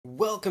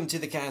Welcome to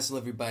the castle,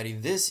 everybody.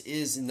 This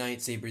is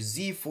Nightsaber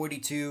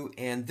Z42,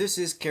 and this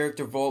is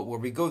Character Vault, where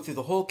we go through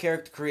the whole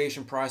character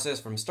creation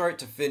process from start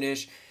to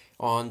finish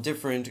on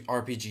different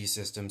RPG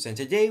systems. And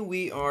today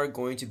we are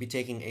going to be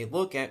taking a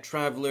look at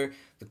Traveler,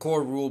 the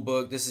core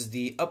rulebook. This is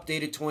the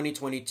updated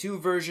 2022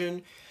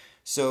 version.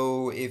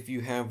 So if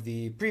you have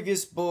the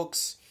previous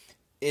books,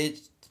 it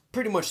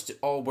pretty much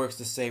all works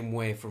the same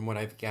way from what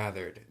I've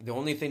gathered. The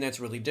only thing that's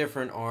really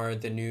different are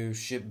the new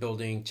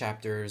shipbuilding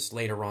chapters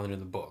later on in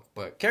the book.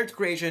 But character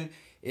creation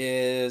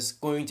is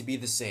going to be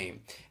the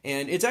same.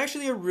 And it's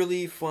actually a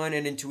really fun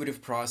and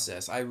intuitive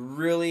process. I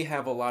really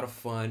have a lot of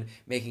fun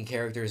making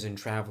characters in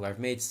Traveler. I've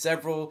made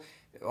several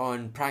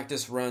on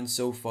practice runs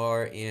so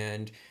far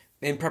and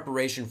in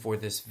preparation for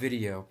this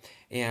video.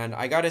 And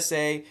I gotta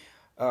say,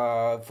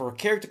 for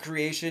character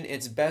creation,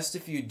 it's best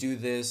if you do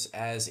this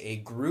as a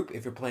group,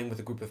 if you're playing with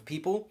a group of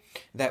people.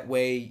 That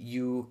way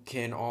you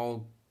can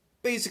all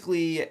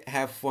basically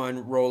have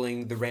fun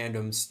rolling the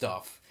random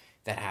stuff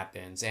that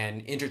happens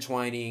and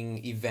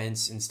intertwining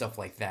events and stuff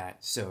like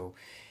that. So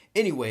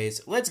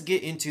anyways, let's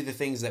get into the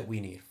things that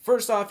we need.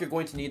 First off, you're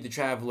going to need the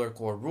Traveler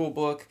Core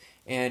Rulebook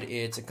and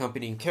its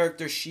accompanying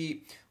character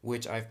sheet,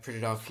 which I've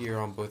printed off here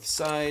on both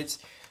sides.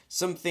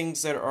 Some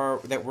things that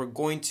we're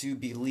going to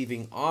be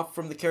leaving off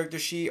from the character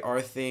sheet are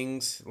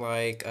things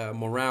like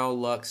morale,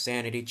 luck,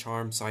 sanity,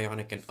 charm,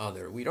 psionic, and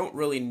other. We don't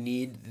really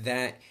need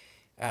that,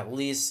 at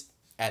least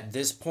at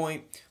this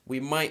point. We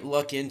might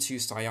luck into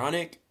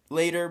psionic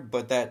later,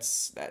 but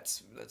that's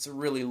a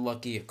really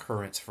lucky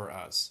occurrence for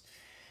us.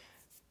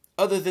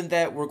 Other than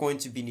that, we're going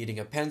to be needing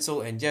a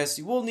pencil, and yes,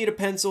 you will need a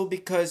pencil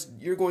because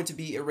you're going to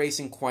be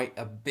erasing quite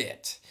a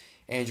bit.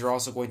 And you're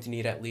also going to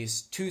need at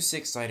least 2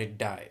 6-sided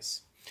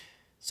dies.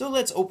 So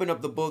let's open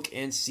up the book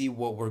and see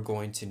what we're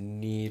going to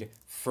need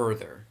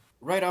further.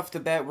 Right off the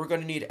bat, we're going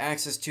to need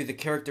access to the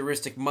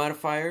characteristic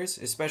modifiers,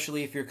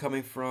 especially if you're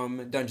coming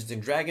from Dungeons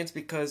 & Dragons,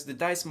 because the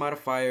dice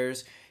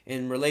modifiers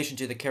in relation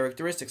to the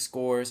characteristic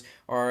scores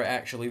are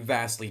actually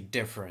vastly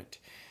different.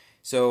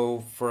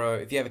 So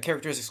if you have a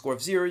characteristic score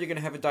of 0, you're going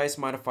to have a dice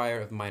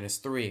modifier of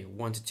 -3.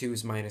 1 to 2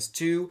 is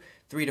 -2,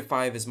 3 to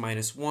 5 is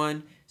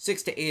 -1,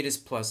 6 to 8 is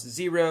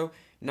 +0,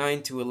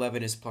 9 to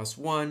 11 is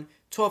 +1,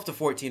 12 to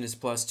 14 is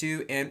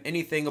 +2, and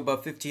anything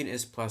above 15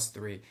 is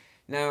 +3.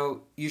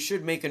 Now, you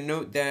should make a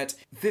note that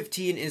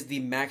 15 is the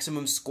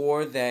maximum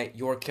score that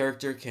your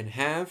character can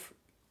have,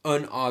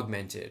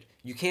 unaugmented.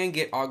 You can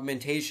get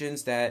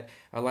augmentations that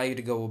allow you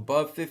to go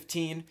above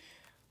 15,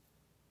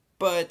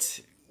 but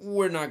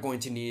we're not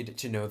going to need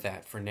to know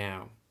that for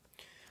now.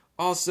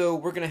 Also,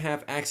 we're going to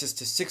have access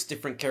to 6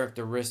 different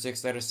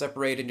characteristics that are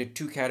separated into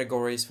 2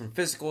 categories, from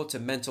physical to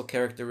mental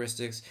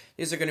characteristics.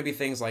 These are going to be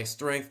things like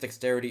strength,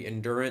 dexterity,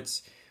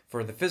 endurance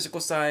for the physical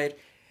side.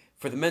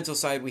 For the mental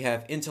side, we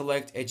have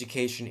intellect,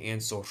 education,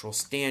 and social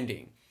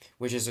standing,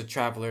 which is a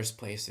traveler's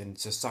place in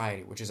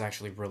society, which is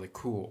actually really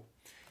cool.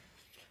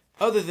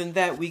 Other than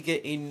that, we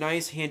get a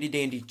nice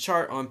handy-dandy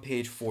chart on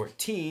page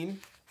 14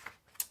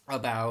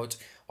 about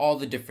all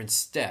the different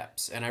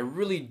steps, and I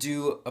really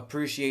do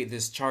appreciate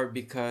this chart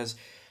because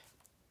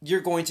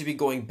you're going to be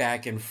going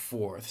back and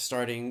forth,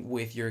 starting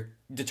with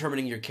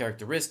determining your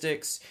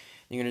characteristics.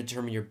 You're going to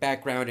determine your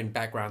background and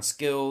background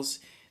skills.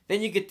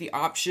 Then you get the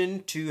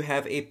option to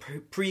have a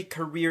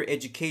pre-career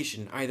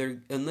education,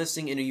 either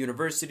enlisting in a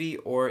university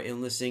or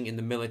enlisting in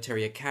the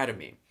military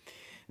academy.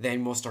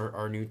 Then we'll start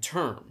our new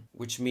term,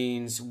 which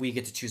means we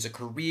get to choose a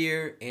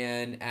career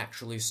and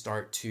actually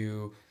start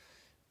to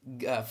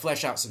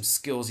flesh out some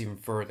skills even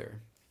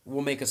further.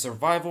 We'll make a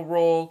survival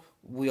roll.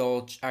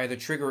 We'll either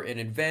trigger an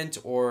event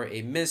or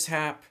a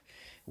mishap.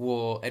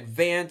 We'll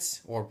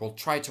advance, or we'll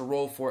try to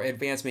roll for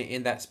advancement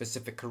in that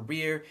specific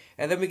career,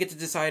 and then we get to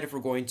decide if we're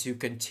going to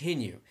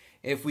continue.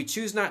 If we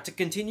choose not to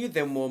continue,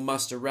 then we'll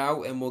muster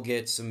out and we'll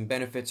get some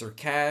benefits or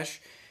cash,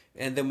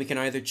 and then we can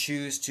either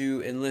choose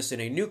to enlist in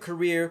a new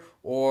career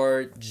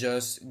or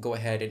just go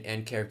ahead and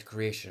end character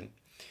creation.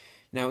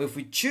 Now, if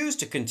we choose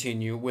to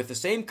continue with the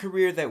same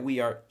career that we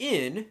are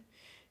in,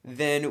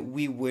 then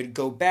we would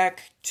go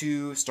back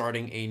to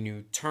starting a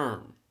new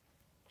term.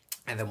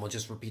 And then we'll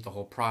just repeat the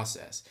whole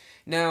process.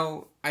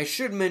 Now, I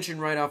should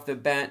mention right off the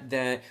bat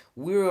that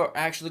we're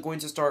actually going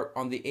to start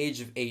on the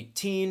age of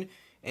 18,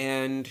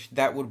 and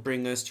that would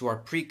bring us to our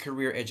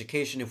pre-career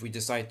education if we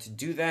decide to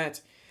do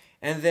that.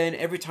 And then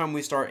every time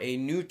we start a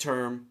new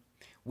term,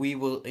 we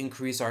will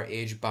increase our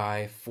age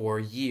by 4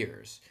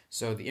 years.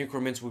 So the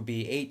increments would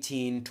be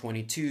 18,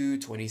 22,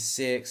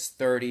 26,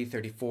 30,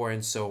 34,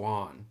 and so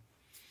on.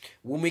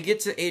 When we get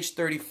to age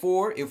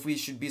 34, if we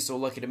should be so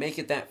lucky to make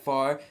it that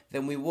far,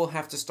 then we will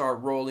have to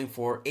start rolling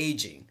for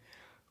aging.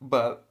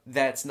 But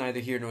that's neither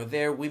here nor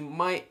there. We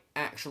might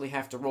actually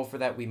have to roll for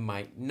that, we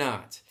might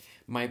not.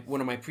 One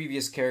of my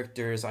previous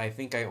characters, I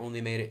think I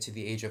only made it to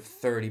the age of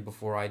 30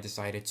 before I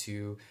decided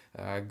to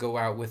go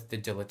out with the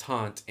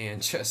dilettante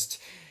and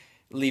just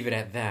leave it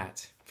at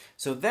that.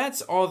 So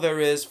that's all there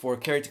is for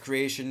character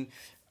creation.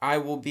 I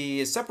will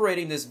be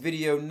separating this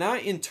video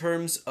not in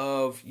terms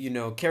of,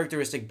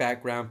 characteristic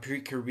background,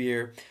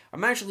 pre-career.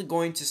 I'm actually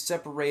going to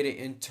separate it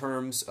in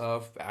terms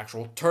of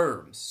actual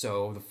terms.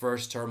 So the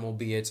first term will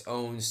be its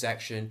own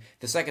section,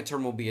 the second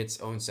term will be its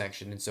own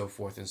section, and so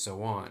forth and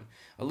so on.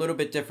 A little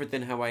bit different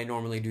than how I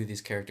normally do these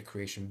character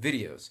creation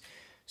videos.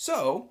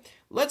 So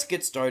let's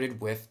get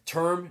started with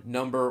term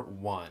number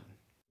 1.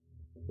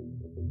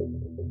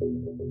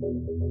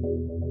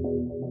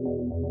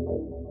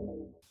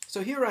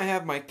 So here I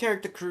have my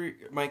character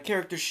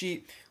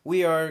sheet.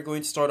 We are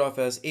going to start off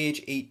as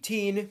age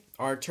 18.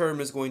 Our term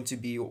is going to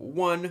be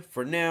 1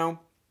 for now.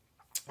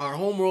 Our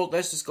homeworld,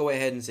 let's just go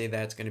ahead and say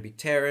that's going to be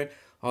Terran.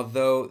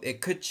 Although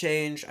it could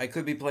change. I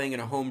could be playing in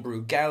a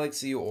homebrew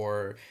galaxy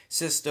or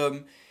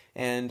system,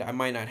 and I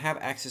might not have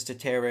access to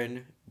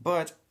Terran,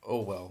 but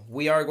oh well.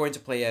 We are going to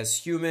play as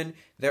human.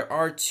 There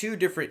are 2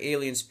 different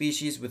alien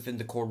species within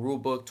the core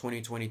rulebook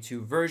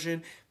 2022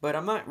 version, but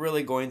I'm not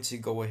really going to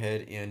go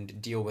ahead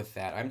and deal with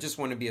that. I just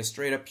want to be a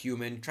straight up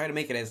human, try to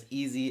make it as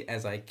easy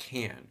as I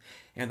can.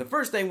 And the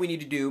first thing we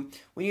need to do,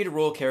 we need to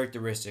roll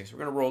characteristics. We're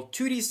going to roll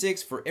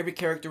 2d6 for every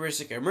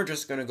characteristic, and we're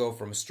just going to go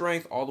from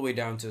strength all the way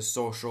down to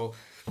social.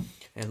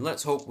 And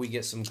let's hope we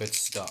get some good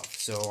stuff.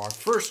 So our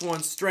first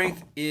one,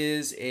 strength,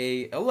 is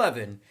a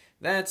 11.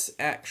 That's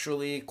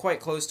actually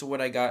quite close to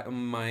what I got in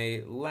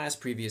my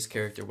last previous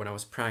character when I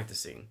was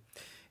practicing.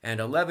 And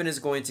 11 is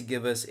going to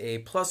give us a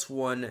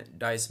 +1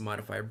 dice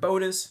modifier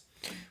bonus.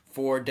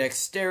 For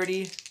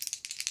dexterity,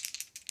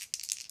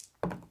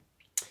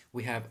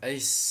 we have a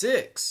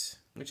 6,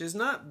 which is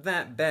not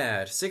that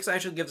bad. 6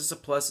 actually gives us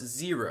a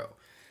 +0.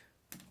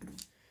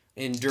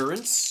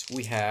 Endurance,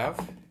 we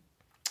have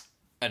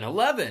an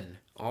 11.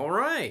 All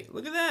right,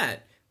 look at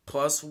that.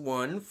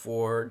 +1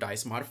 for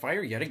dice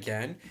modifier yet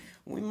again.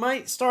 We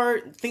might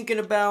start thinking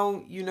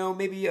about,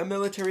 maybe a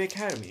military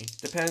academy.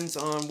 Depends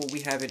on what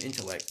we have in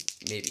intellect,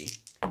 maybe.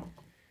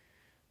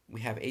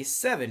 We have a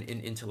 7 in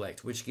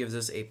intellect, which gives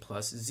us a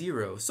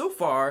 +0. So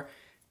far,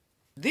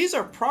 these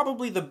are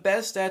probably the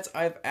best stats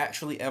I've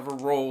actually ever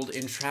rolled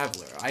in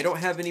Traveler. I don't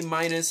have any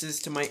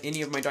minuses to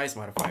any of my dice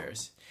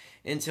modifiers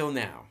until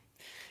now.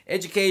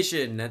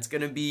 Education, that's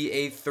going to be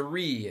a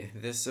 3.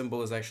 This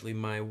symbol is actually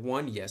my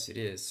 1. Yes, it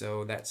is.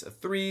 So that's a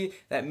 3.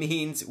 That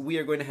means we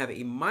are going to have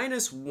a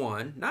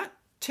 -1. Not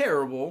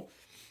terrible,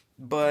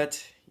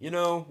 but,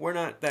 we're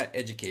not that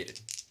educated.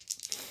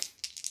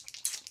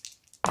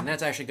 And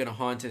that's actually going to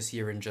haunt us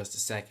here in just a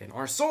second.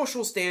 Our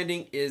social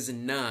standing is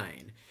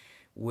 9,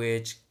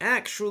 which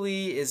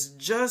actually is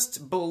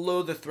just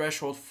below the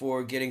threshold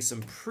for getting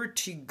some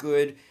pretty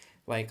good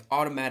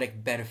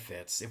automatic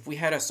benefits. If we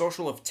had a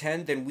social of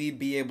 10, then we'd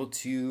be able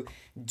to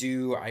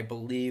do, I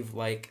believe,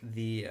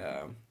 the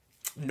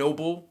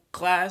noble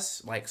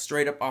class,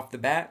 straight up off the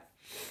bat.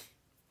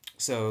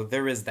 So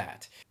there is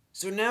that.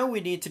 So now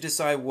we need to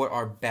decide what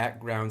our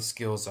background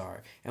skills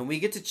are. And we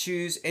get to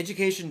choose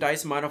education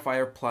dice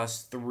modifier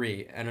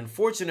 +3. And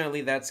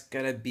unfortunately, that's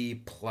going to be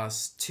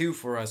 +2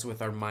 for us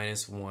with our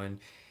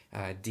 -1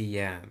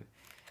 DM.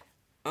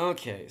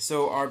 Okay,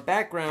 so our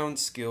background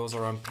skills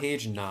are on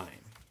page 9.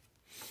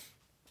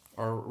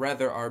 Or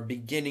rather, our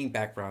beginning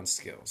background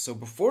skills. So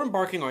before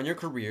embarking on your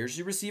careers,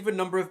 you receive a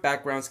number of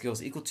background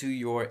skills equal to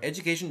your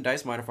education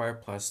dice modifier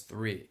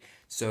 +3.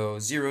 So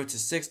 0 to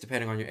 6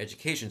 depending on your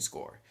education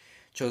score,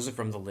 chosen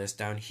from the list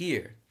down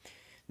here.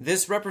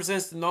 This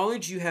represents the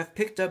knowledge you have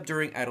picked up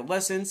during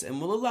adolescence and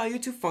will allow you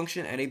to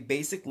function at a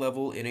basic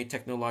level in a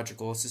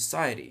technological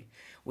society.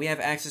 We have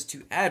access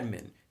to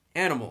admin,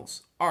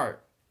 animals,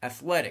 art,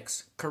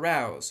 athletics,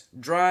 carouse,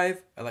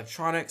 drive,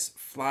 electronics,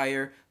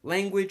 flyer,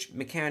 language,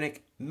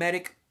 mechanic,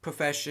 medic,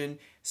 profession,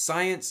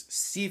 science,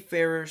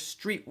 seafarer,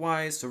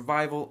 streetwise,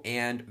 survival,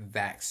 and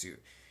vac suit.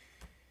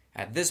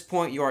 At this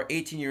point, you are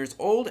 18 years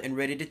old and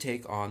ready to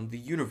take on the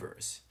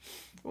universe.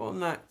 Well,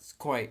 not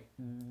quite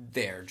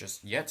there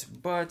just yet,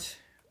 but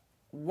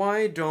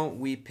why don't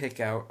we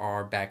pick out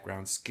our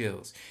background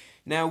skills?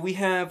 Now, we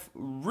have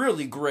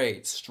really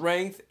great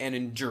strength and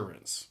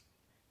endurance.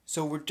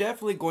 So we're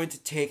definitely going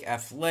to take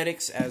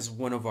athletics as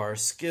one of our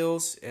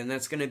skills, and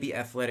that's going to be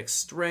athletic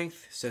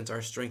strength, since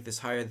our strength is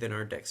higher than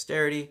our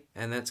dexterity,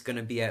 and that's going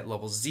to be at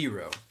level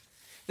 0.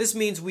 This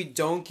means we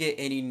don't get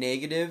any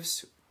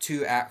negatives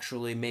to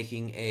actually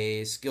making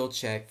a skill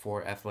check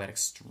for athletic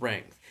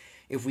strength.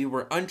 If we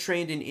were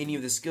untrained in any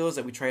of the skills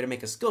that we try to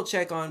make a skill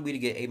check on, we'd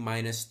get a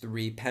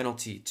 -3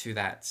 penalty to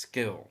that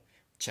skill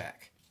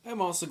check.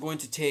 I'm also going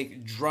to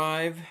take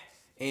drive,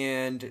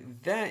 and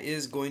that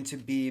is going to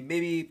be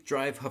maybe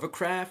drive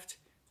hovercraft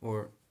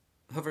or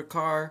hover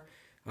car,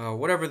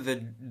 whatever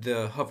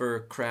the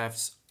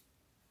hovercrafts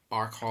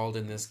are called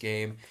in this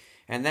game.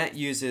 And that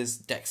uses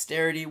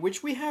dexterity,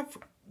 which we have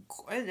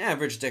an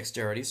average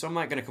dexterity, so I'm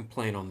not going to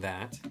complain on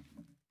that.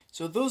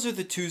 So those are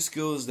the 2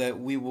 skills that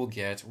we will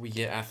get. We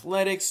get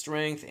athletic,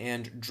 strength,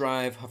 and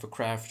drive,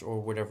 hovercraft, or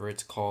whatever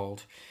it's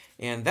called.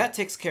 And that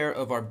takes care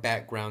of our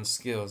background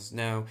skills.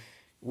 Now,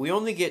 we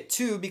only get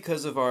 2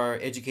 because of our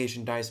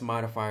education dice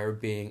modifier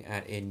being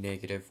at a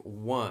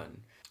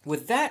 -1.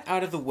 With that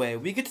out of the way,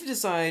 we get to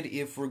decide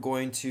if we're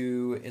going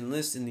to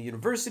enlist in the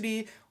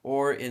university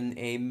or in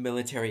a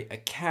military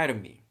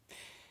academy.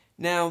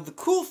 Now, the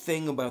cool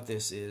thing about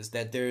this is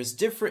that there's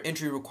different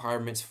entry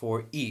requirements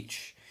for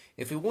each.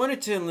 If we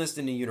wanted to enlist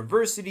in a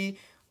university,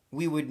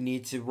 we would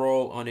need to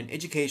roll on an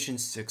education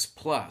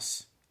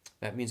 6+.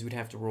 That means we'd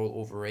have to roll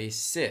over a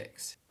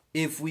 6.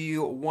 If we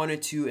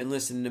wanted to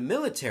enlist in the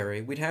military,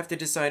 we'd have to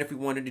decide if we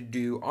wanted to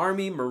do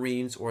Army,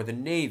 Marines, or the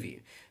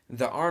Navy.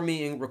 The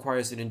Army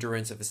requires an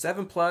endurance of a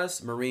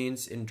 7+,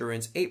 Marines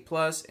endurance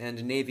 8+,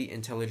 and Navy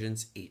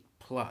intelligence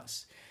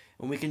 8+.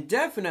 And we can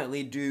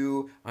definitely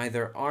do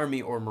either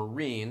Army or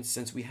Marines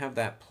since we have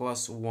that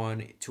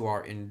 +1 to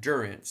our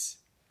endurance.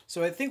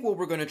 So I think what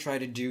we're going to try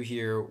to do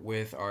here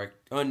with our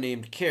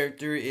unnamed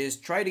character is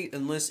try to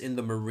enlist in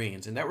the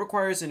Marines, and that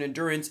requires an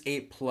endurance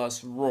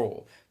 8+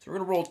 roll. So we're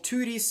going to roll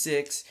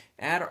 2d6,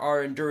 add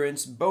our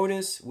endurance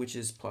bonus, which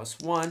is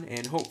 +1,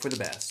 and hope for the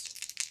best.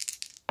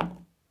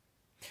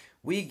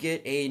 We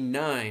get a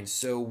 9,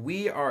 so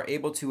we are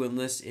able to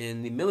enlist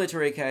in the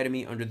military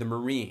academy under the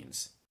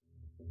Marines.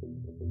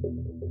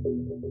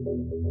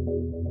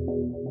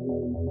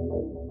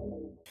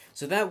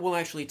 So that will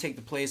actually take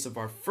the place of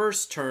our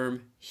first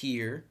term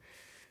here,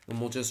 and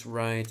we'll just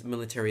write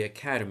military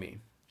academy.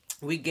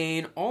 We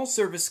gain all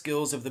service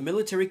skills of the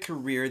military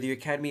career the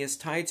academy is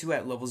tied to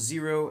at level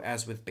 0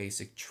 as with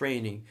basic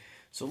training.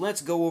 So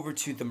let's go over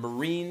to the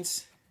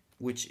Marines,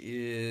 which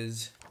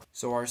is...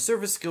 So our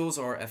service skills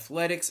are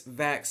athletics,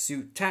 vac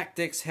suit,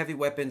 tactics, heavy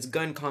weapons,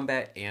 gun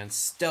combat, and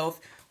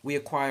stealth. We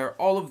acquire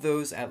all of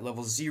those at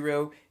level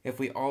 0. If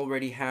we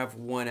already have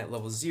one at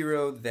level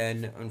 0,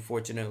 then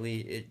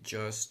unfortunately it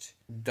just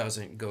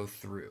doesn't go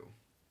through.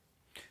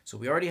 So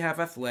we already have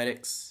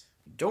athletics,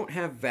 don't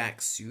have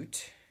vac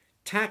suit,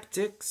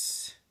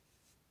 tactics,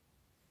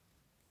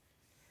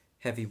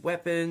 heavy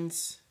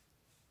weapons,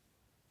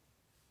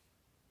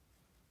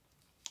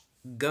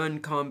 gun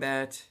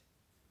combat,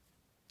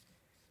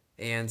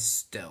 and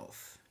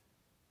stealth.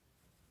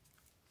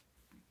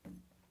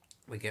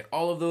 We get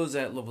all of those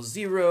at level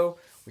 0,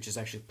 which is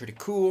actually pretty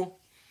cool.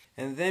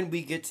 And then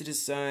we get to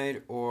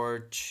decide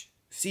or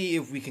see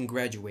if we can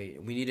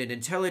graduate. We need an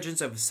intelligence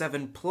of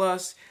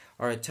 7+.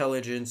 Our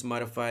intelligence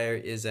modifier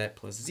is at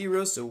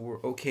 +0, so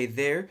we're okay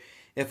there.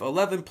 If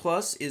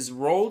 11+ is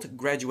rolled,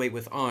 graduate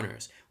with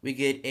honors. We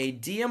get a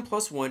DM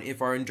 +1 if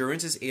our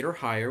endurance is 8 or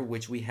higher,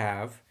 which we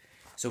have.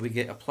 So we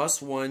get a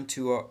 +1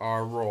 to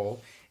our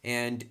roll.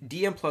 And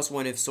DM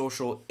 +1 if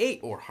social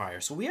 8 or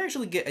higher. So we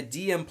actually get a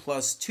DM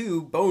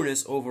 +2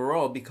 bonus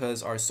overall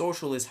because our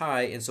social is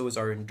high and so is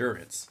our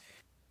endurance.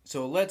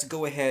 So let's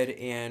go ahead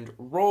and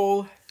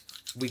roll.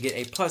 We get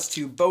a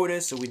 +2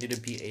 bonus, so we need to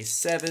be a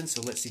 7.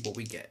 So let's see what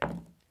we get.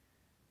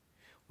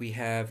 We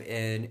have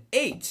an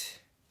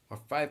 8. Our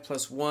 5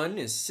 + 1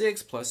 is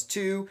 6,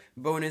 +2,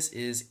 bonus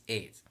is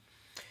 8.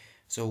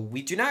 So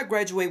we do not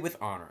graduate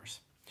with honors.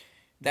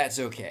 That's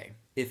okay.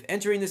 If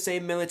entering the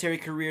same military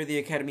career the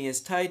academy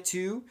is tied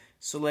to,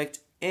 select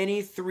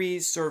any 3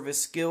 service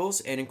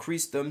skills and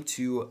increase them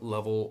to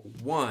level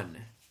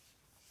 1.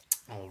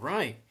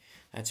 Alright,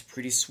 that's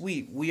pretty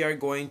sweet. We are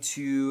going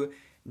to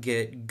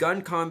get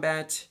gun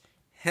combat,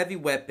 heavy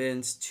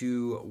weapons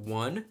to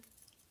 1,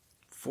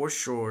 for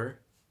sure.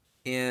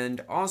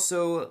 And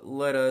also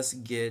let us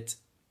get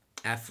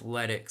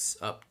athletics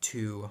up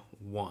to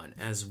 1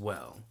 as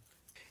well.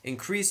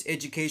 Increase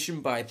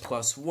education by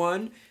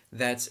 +1.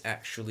 That's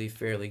actually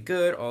fairly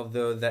good,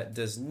 although that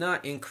does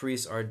not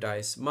increase our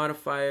dice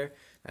modifier.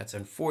 That's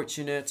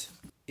unfortunate.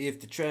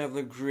 If the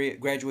traveler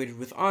graduated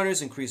with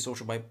honors, increase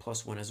social by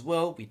 +1 as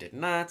well. We did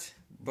not,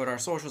 but our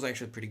social is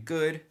actually pretty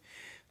good.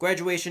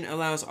 Graduation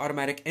allows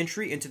automatic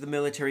entry into the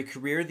military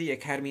career the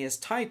academy is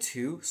tied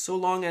to, so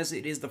long as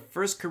it is the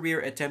first career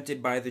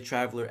attempted by the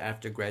traveler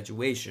after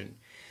graduation.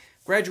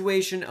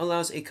 Graduation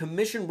allows a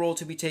commission roll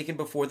to be taken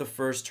before the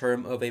first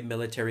term of a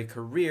military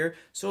career,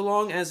 so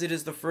long as it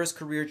is the first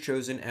career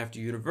chosen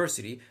after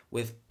university,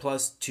 with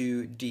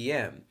 +2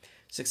 DM.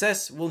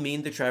 Success will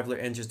mean the traveler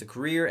enters the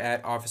career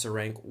at officer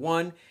rank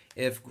 1.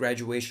 If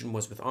graduation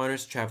was with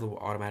honors, the traveler will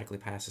automatically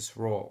pass this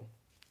roll.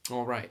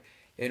 Alright,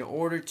 in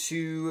order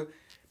to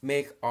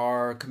make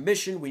our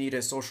commission, we need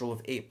a social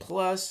of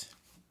 8+,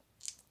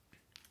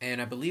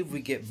 and I believe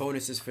we get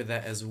bonuses for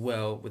that as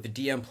well, with a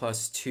DM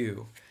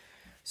 +2.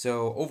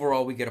 So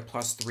overall, we get a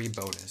 +3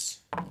 bonus.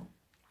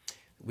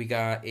 We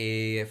got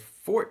a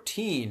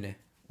 14,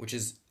 which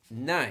is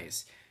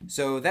nice.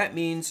 So that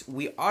means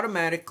we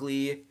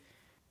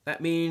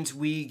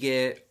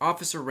get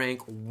officer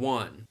rank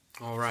 1.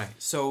 All right.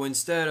 So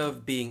instead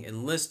of being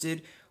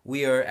enlisted,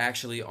 we are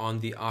actually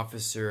on the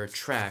officer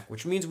track,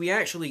 which means we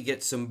actually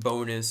get some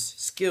bonus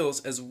skills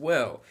as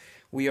well.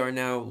 We are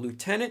now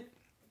lieutenant,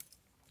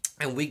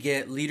 and we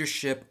get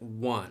leadership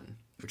 1,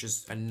 which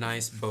is a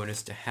nice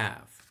bonus to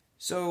have.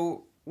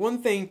 So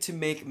one thing to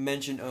make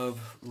mention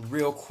of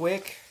real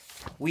quick,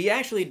 we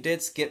actually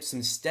did skip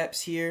some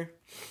steps here.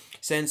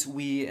 since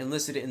we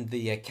enlisted in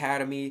the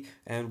academy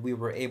and we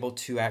were able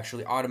to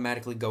actually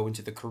automatically go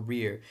into the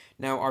career.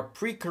 Now, our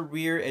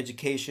pre-career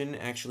education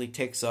actually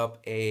takes up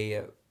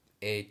a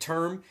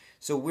term,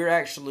 so we're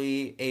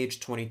actually age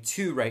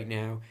 22 right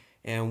now,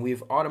 and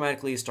we've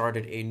automatically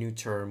started a new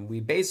term. We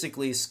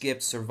basically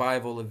skipped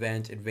survival,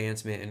 event,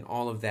 advancement, and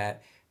all of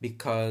that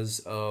because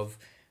of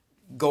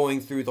going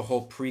through the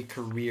whole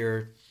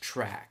pre-career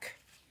track.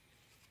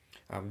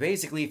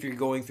 Basically, if you're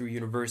going through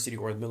university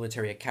or the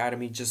military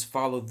academy, just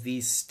follow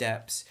these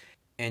steps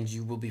and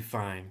you will be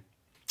fine.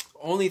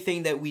 Only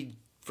thing that we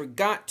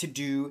forgot to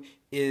do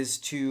is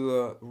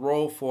to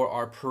roll for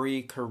our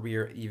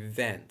pre-career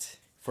event.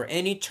 For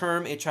any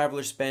term a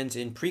traveler spends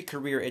in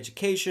pre-career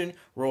education,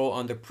 roll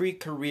on the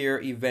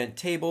pre-career event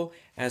table.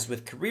 As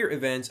with career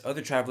events,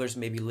 other travelers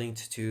may be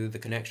linked to the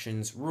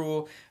connections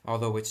rule,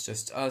 although it's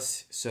just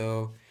us,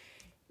 so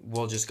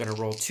we're just going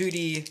to roll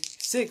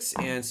 2d6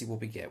 and see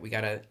what we get. We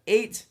got an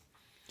 8.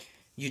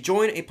 You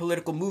join a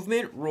political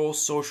movement, roll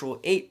social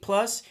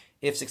 8+.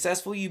 If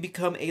successful, you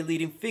become a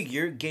leading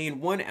figure,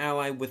 gain 1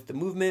 ally with the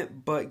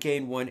movement, but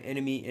gain 1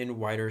 enemy in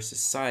wider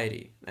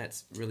society.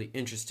 That's really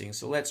interesting.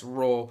 So let's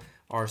roll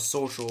our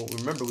social.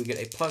 Remember, we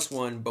get a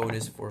 +1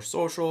 bonus for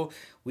social.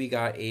 We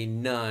got a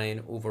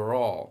 9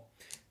 overall.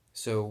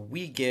 So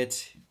we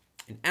get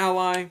an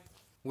ally,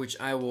 which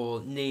I will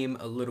name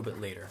a little bit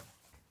later.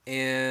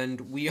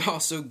 And we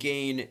also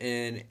gain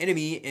an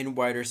enemy in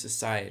wider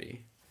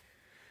society,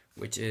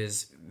 which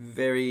is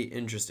very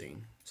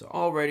interesting. So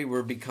already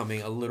we're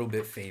becoming a little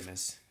bit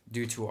famous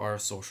due to our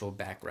social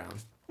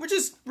background, which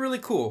is really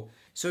cool.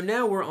 So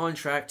now we're on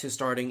track to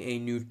starting a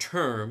new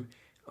term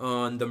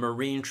on the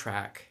Marine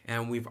track,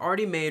 and we've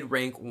already made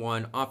rank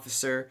 1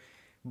 officer,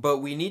 but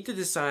we need to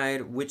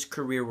decide which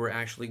career we're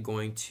actually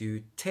going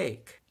to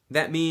take.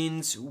 That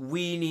means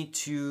we need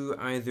to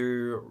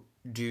either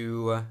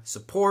do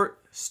support,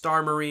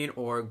 Star Marine,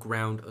 or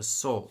ground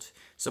assault.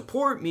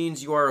 Support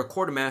means you are a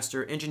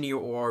quartermaster, engineer,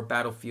 or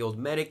battlefield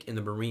medic in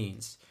the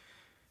Marines.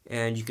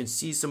 And you can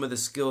see some of the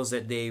skills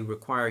that they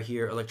require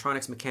here: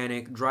 electronics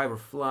mechanic, driver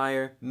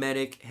flyer,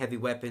 medic, heavy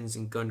weapons,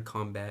 and gun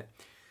combat.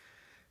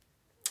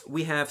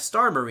 We have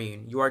Star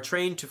Marine. You are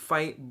trained to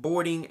fight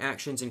boarding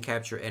actions and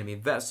capture enemy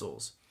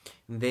vessels.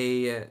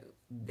 They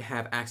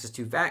have access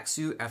to vac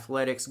suit,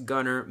 athletics,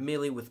 gunner,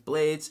 melee with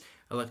blades,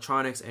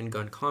 electronics, and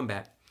gun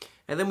combat.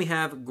 And then we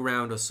have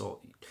ground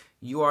assault.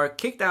 You are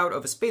kicked out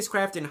of a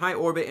spacecraft in high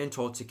orbit and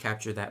told to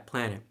capture that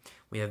planet.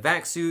 We have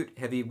vac suit,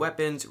 heavy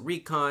weapons,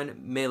 recon,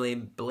 melee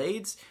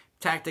blades,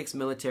 tactics,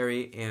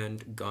 military,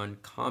 and gun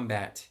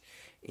combat.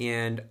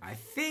 And I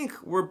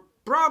think we're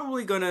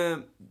probably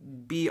gonna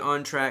be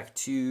on track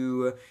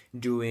to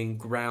doing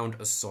ground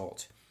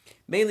assault,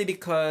 mainly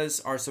because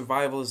our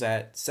survival is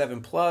at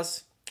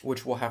 7+,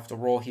 which we'll have to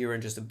roll here in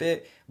just a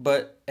bit,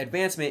 but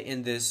advancement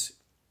in this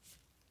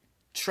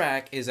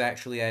track is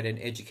actually at an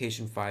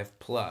education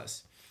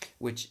 5+,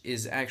 which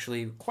is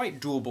actually quite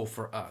doable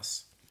for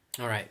us.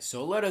 All right,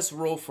 so let us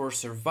roll for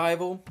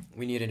survival.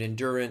 We need an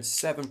endurance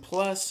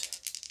 7+.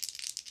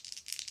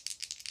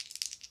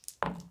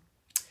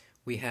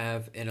 We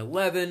have an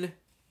 11,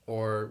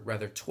 or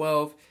rather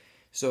 12.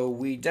 So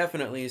we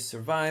definitely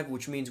survive,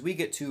 which means we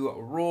get to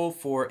roll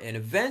for an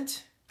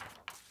event,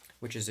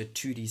 which is a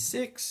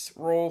 2d6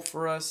 roll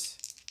for us.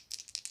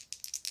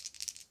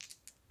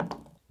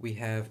 We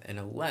have an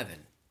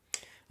 11.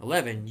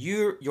 11,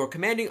 your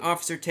commanding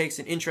officer takes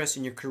an interest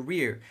in your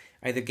career.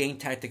 Either gain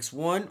tactics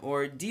 1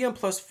 or DM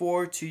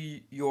 +4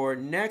 to your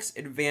next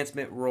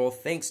advancement roll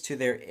thanks to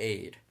their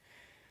aid.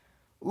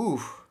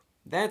 Ooh,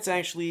 that's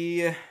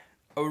actually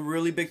a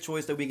really big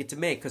choice that we get to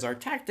make, because our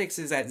tactics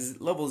is at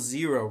level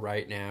 0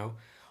 right now.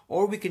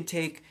 Or we can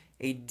take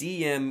a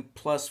DM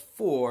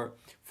 +4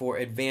 for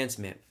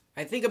advancement.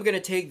 I think I'm going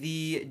to take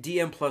the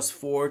DM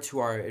 +4 to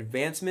our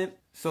advancement.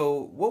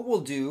 So what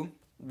we'll do,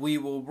 we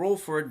will roll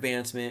for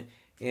advancement,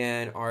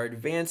 and our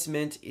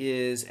advancement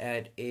is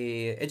at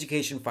a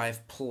education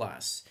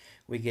 5+.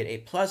 We get a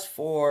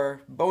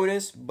 +4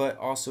 bonus, but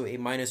also a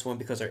 -1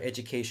 because our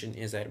education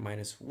is at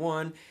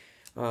 -1.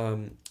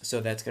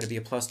 So that's going to be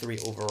a +3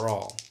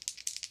 overall.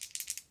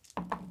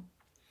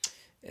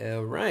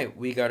 All right,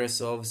 we got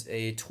ourselves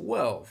a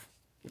 12,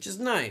 which is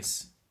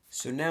nice.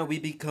 So now we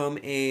become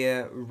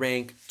a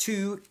rank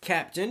 2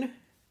 captain.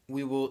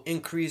 We will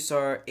increase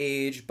our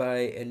age by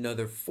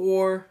another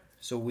 4,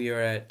 so we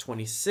are at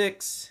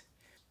 26.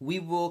 We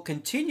will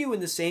continue in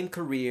the same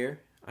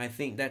career. I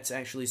think that's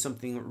actually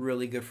something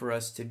really good for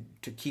us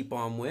to keep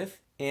on with.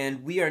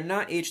 And we are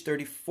not age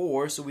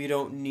 34, so we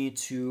don't need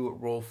to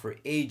roll for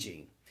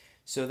aging.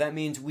 So that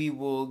means we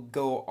will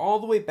go all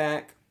the way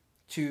back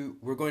to,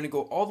 we're going to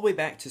go all the way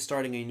back to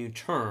starting a new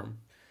term.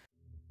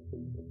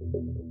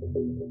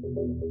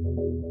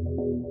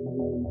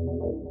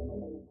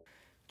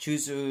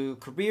 Choose a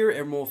career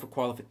and roll for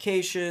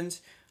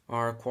qualifications.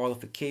 Our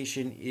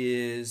qualification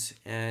is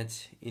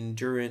at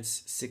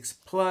endurance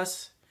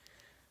 6+.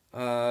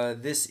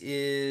 This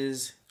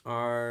is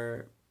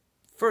our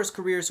first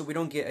career, so we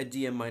don't get a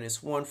DM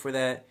 -1 for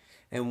that,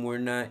 and we're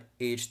not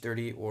age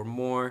 30 or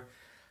more.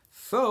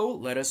 So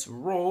let us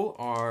roll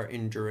our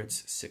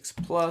Endurance 6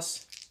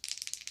 plus.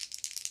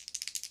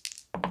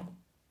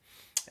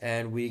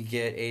 And we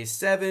get a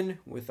 7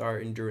 with our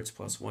Endurance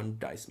 +1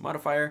 dice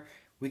modifier.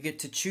 We get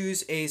to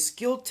choose a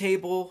skill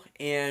table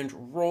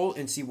and roll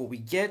and see what we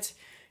get.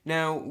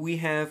 Now we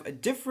have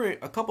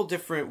a couple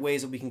different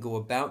ways that we can go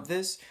about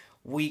this.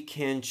 We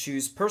can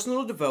choose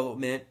personal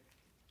development.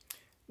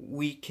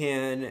 We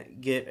can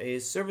get a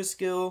service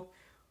skill.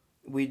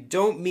 We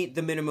don't meet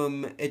the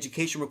minimum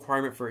education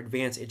requirement for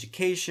advanced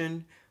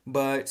education,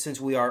 but since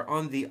we are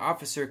on the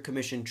officer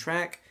commission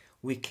track,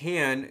 we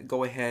can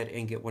go ahead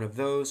and get one of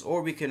those,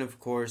 or we can of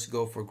course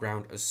go for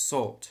ground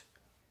assault.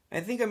 I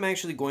think I'm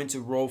actually going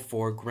to roll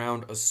for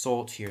ground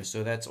assault here,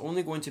 so that's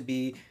only going to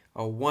be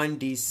a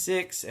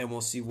 1d6, and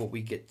we'll see what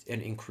we get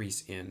an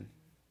increase in.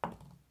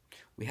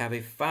 We have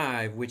a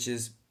 5, which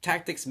is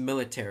tactics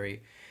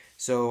military.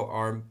 So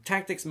our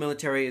tactics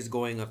military is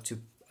going up to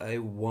a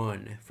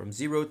 1, from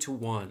 0 to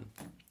 1,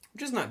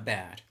 which is not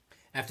bad.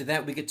 After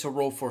that, we get to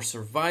roll for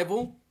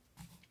survival,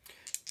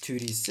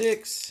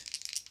 2d6,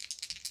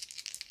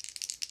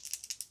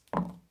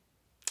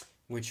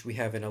 which we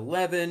have an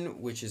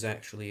 11, which is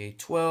actually a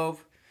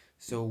 12.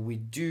 So we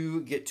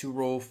do get to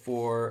roll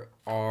for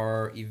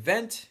our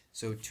event,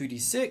 so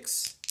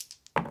 2d6.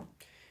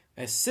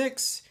 A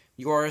 6,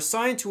 you are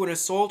assigned to an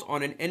assault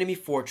on an enemy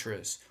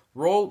fortress.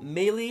 Roll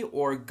melee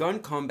or gun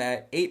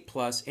combat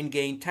 8+ and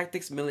gain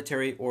tactics,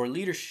 military, or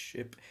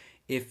leadership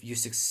if you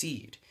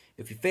succeed.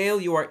 If you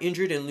fail, you are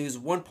injured and lose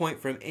 1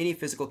 point from any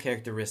physical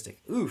characteristic.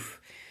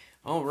 Oof.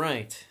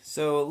 Alright,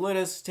 so let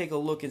us take a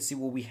look and see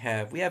what we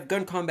have. We have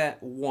gun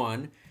combat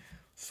 1,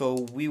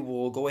 so we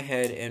will go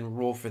ahead and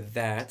roll for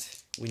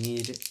that.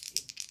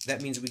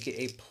 That means we get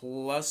a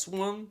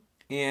 +1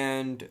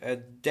 and a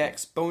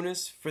dex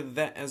bonus for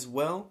that as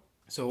well.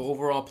 So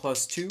overall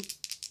 +2.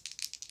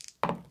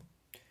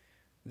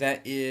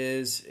 That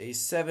is a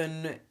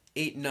 7,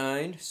 8,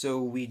 9,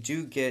 so we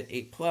do get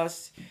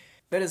 8+.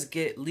 Let us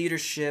get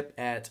leadership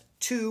at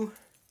 2,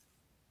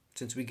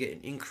 since we get an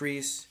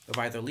increase of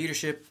either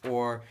leadership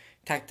or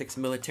tactics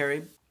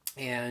military.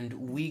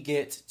 And we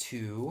get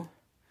to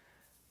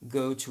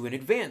go to an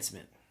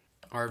advancement.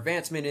 Our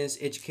advancement is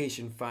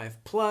education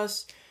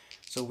 5+,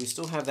 so we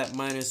still have that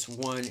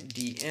 -1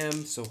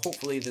 DM, so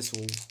hopefully this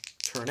will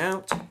turn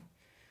out.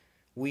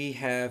 We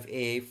have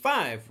a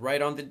 5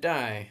 right on the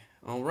die.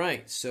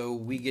 Alright, so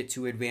we get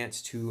to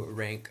advance to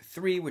rank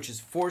 3, which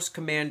is Force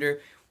Commander,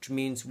 which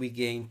means we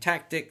gain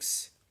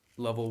Tactics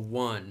level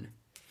 1.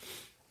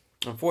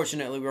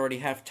 Unfortunately, we already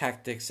have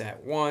Tactics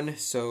at 1,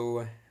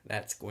 so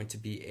that's going to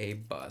be a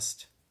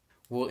bust.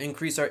 We'll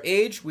increase our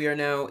age. We are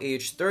now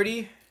age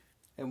 30,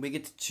 and we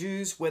get to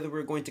choose whether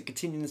we're going to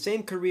continue in the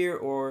same career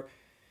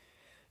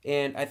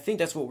and I think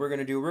that's what we're going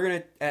to do. We're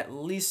going to at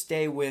least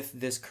stay with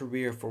this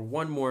career for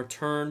one more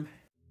term.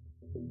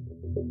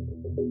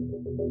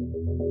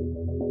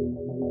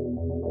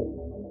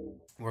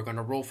 We're going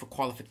to roll for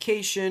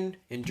qualification,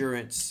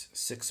 endurance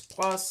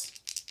 6+.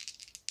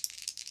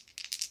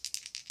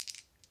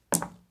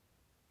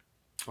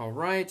 All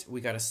right,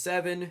 we got a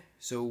 7,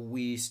 so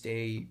we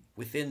stay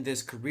within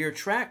this career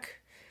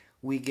track.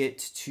 We get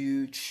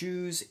to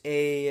choose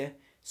a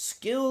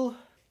skill,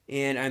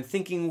 and I'm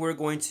thinking we're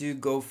going to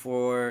go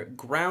for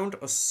ground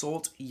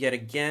assault yet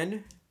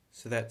again.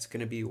 So that's going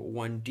to be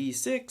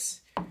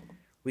 1d6.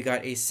 We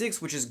got a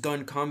 6, which is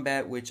gun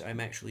combat, which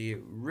I'm actually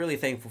really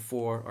thankful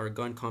for. Our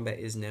gun combat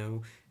is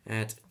now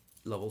at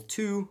level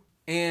 2.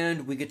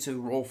 And we get to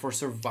roll for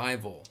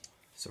survival.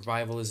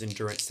 Survival is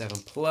endurance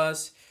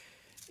 7+.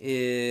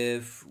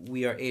 If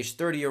we are age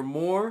 30 or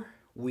more,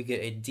 we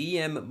get a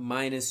DM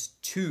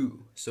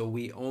 -2. So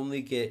we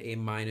only get a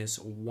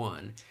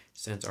 -1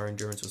 since our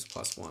endurance was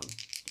 +1.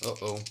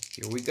 Uh-oh,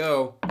 here we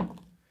go.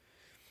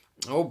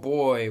 Oh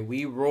boy,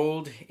 we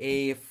rolled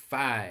a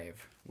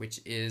 5,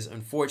 which is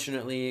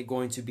unfortunately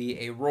going to be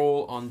a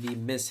roll on the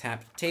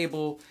mishap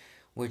table,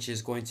 which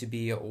is going to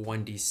be a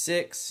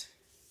 1d6.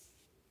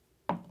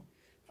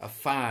 A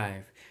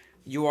 5.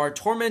 You are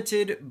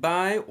tormented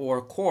by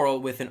or quarrel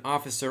with an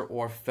officer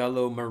or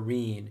fellow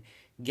Marine.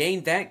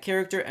 Gain that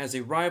character as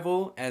a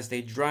rival as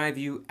they drive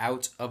you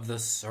out of the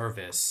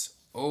service.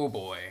 Oh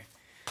boy.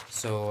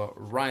 So,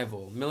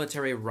 rival,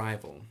 military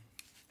rival.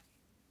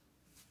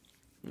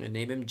 I'm going to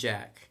name him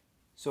Jack.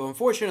 So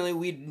unfortunately,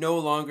 we no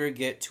longer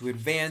get to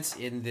advance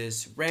in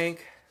this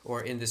rank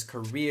or in this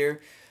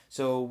career.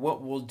 So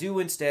what we'll do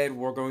instead,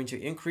 we're going to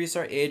increase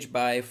our age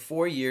by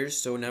 4 years.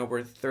 So now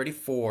we're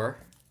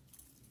 34.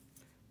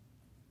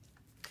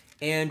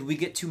 And we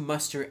get to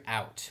muster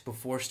out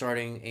before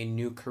starting a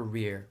new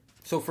career.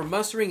 So for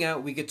mustering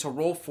out, we get to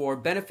roll for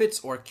benefits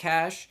or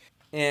cash.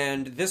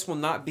 And this will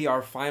not be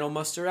our final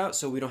muster out,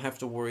 so we don't have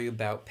to worry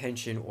about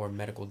pension or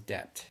medical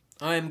debt.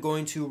 I'm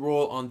going to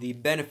roll on the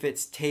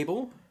benefits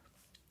table.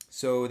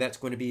 So that's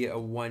going to be a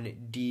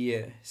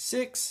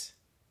 1d6.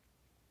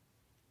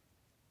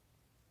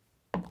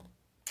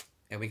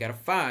 And we got a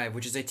 5,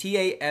 which is a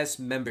TAS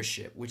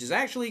membership, which is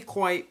actually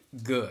quite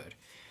good.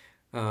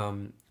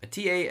 A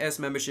TAS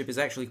membership is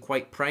actually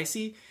quite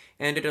pricey,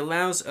 and it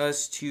allows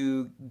us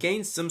to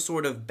gain some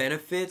sort of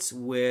benefits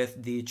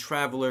with the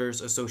Travelers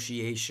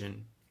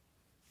Association.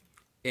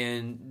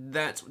 And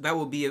that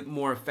will be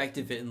more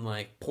effective in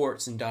like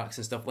ports and docks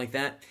and stuff like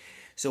that.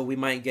 So we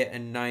might get a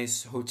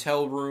nice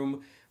hotel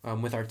room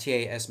with our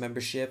TAS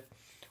membership,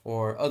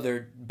 or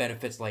other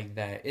benefits like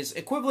that. It's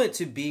equivalent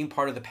to being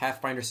part of the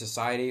Pathfinder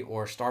Society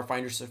or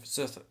Starfinder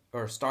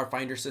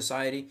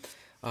Society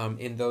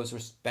in those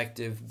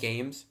respective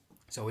games.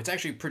 So it's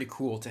actually pretty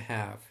cool to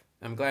have.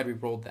 I'm glad we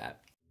rolled that.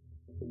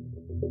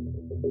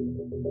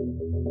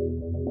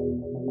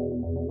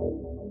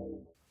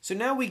 So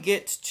now we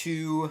get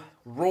to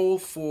roll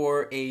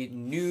for a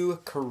new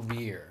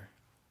career.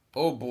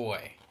 Oh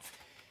boy.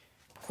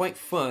 Quite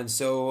fun.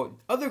 So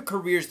other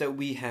careers that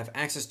we have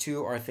access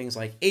to are things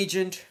like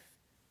agent.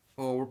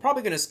 Well, we're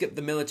probably going to skip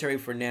the military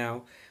for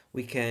now.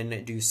 We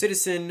can do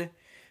citizen.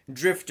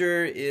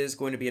 Drifter is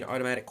going to be an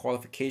automatic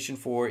qualification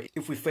for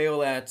if we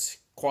fail at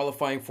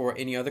qualifying for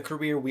any other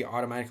career, we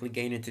automatically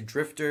gain into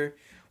drifter.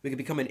 We could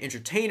become an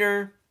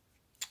entertainer.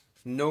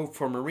 No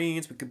for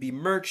Marines. We could be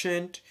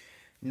merchant.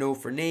 No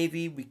for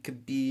Navy. We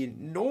could be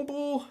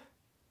noble,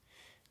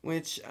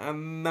 which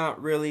I'm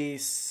not really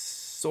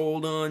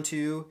sold on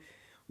to.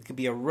 We could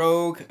be a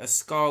rogue, a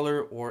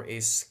scholar, or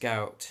a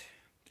scout.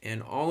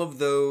 And all of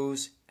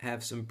those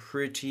have some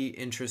pretty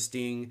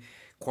interesting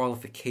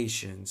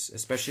qualifications,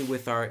 especially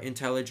with our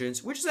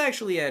intelligence, which is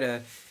actually at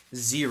a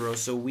 0,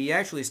 so we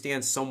actually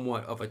stand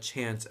somewhat of a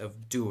chance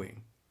of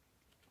doing.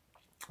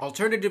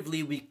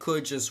 Alternatively, we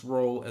could just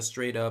roll a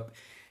straight up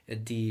a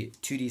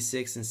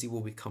 2d6 and see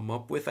what we come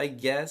up with, I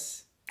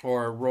guess.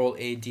 Or roll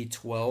a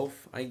d12,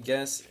 I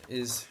guess,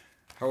 is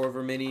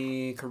however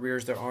many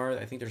careers there are.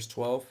 I think there's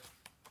 12.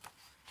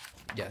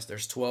 Yes,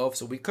 there's 12,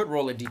 so we could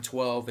roll a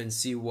d12 and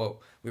see what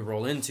we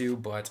roll into,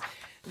 but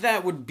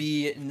that would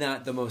be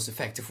not the most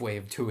effective way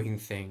of doing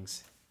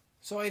things.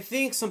 So I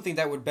think something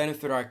that would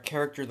benefit our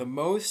character the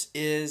most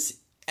is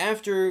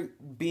after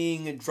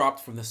being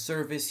dropped from the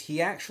service,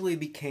 he actually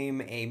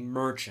became a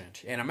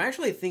merchant. And I'm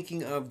actually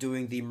thinking of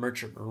doing the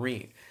Merchant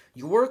Marine.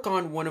 You work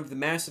on one of the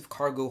massive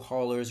cargo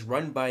haulers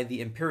run by the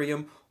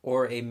Imperium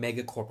or a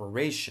mega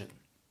corporation.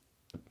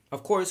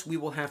 Of course, we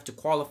will have to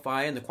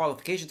qualify, and the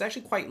qualification is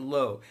actually quite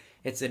low.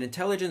 It's an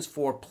intelligence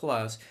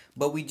 4+,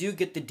 but we do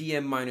get the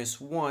DM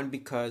 -1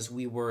 because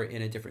we were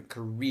in a different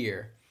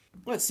career.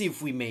 Let's see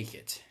if we make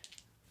it.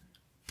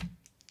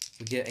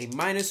 We get a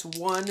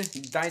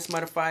 -1 dice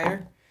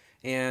modifier,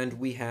 and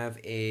we have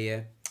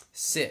a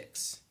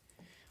 6.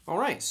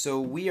 Alright, so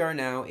we are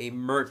now a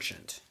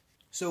merchant.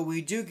 So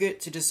we do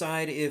get to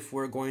decide if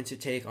we're going to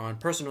take on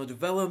personal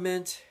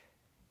development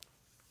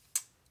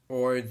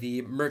or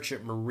the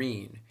Merchant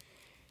Marine.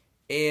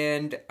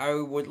 And I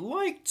would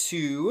like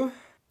to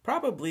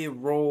probably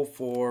roll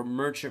for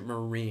Merchant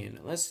Marine.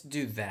 Let's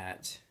do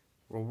that.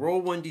 We'll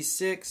roll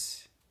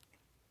 1d6.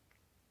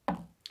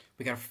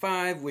 We got a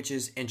 5, which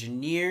is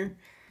Engineer.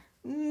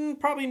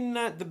 Probably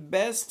not the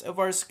best of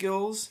our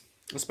skills,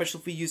 especially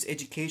if we use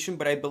Education,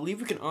 but I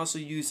believe we can also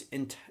use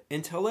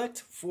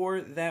Intellect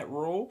for that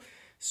role.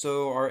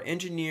 So our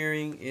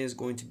Engineering is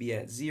going to be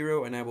at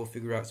 0, and I will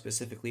figure out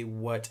specifically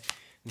what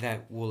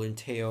that will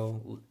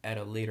entail at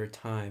a later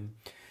time.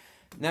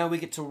 Now we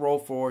get to roll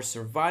for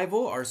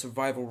Survival. Our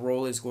Survival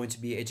role is going to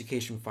be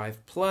Education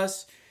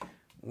 5+,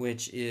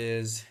 which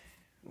is,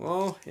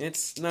 well,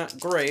 it's not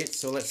great,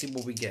 so let's see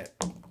what we get.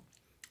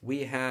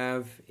 We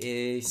have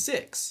a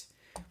 6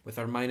 with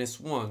our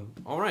 -1.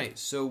 Alright,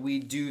 so we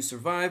do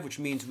Survive, which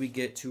means we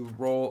get to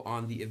roll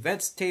on the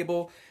events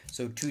table.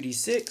 So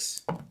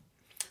 2d6.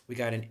 We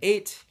got an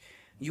 8.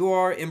 You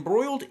are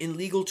embroiled in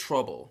legal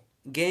trouble.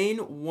 Gain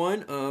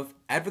 1 of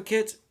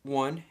Advocate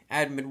 1,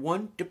 Admin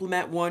 1,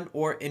 Diplomat 1,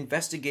 or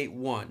Investigate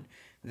 1.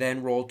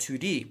 Then roll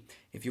 2d.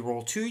 If you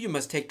roll 2, you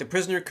must take the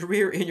prisoner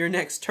career in your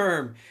next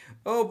term.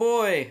 Oh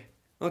boy!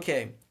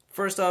 Okay,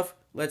 first off,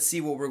 let's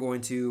see what we're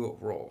going to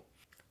roll.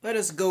 Let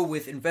us go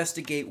with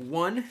Investigate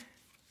 1.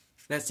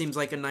 That seems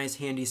like a nice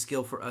handy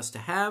skill for us to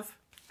have.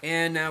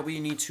 And now we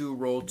need to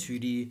roll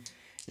 2d.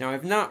 Now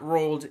I've not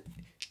rolled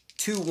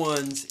 2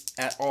 1s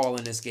at all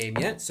in this game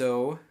yet,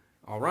 so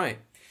alright.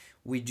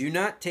 We do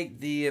not take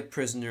the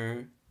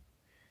prisoner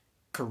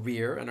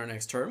career in our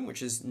next term,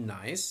 which is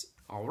nice.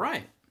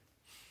 Alright.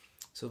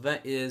 So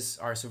that is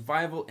our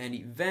survival and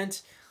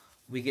event.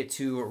 We get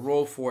to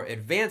roll for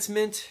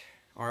advancement.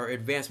 Our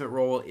advancement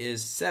roll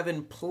is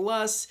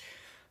 7+.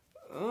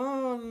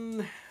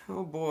 Oh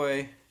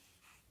boy.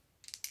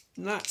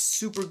 Not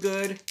super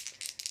good,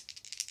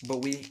 but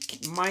we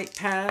might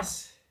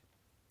pass.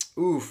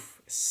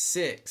 Oof,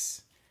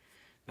 6.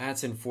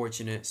 That's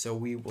unfortunate, so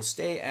we will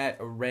stay at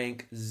a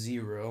rank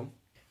 0.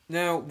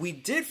 Now, we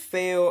did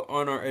fail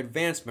on our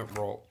advancement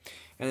roll.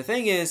 And the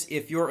thing is,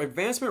 if your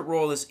advancement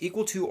roll is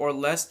equal to or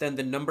less than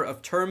the number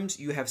of terms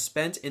you have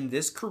spent in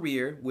this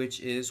career, which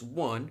is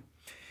 1,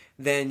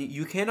 then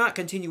you cannot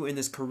continue in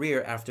this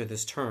career after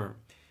this term.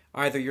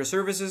 Either your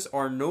services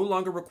are no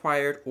longer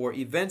required, or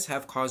events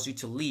have caused you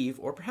to leave,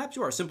 or perhaps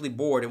you are simply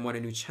bored and want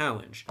a new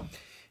challenge.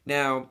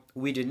 Now,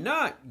 we did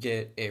not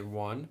get a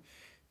 1.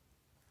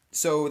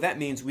 So that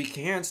means we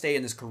can stay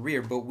in this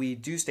career, but we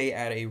do stay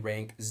at a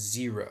rank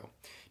 0.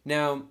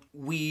 Now,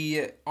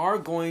 we are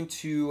going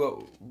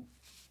to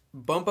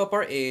bump up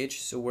our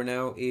age, so we're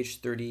now age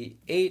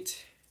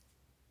 38.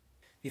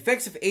 The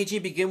effects of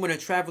aging begin when a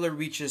traveler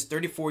reaches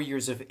 34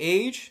 years of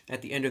age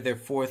at the end of their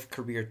 4th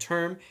career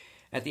term.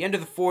 At the end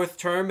of the 4th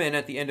term and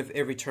at the end of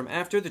every term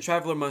after, the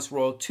traveler must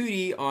roll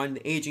 2d on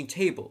the aging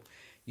table.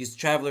 Use the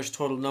traveler's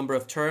total number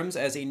of terms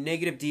as a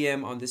negative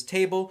DM on this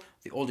table.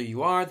 The older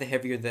you are, the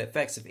heavier the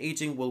effects of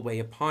aging will weigh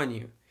upon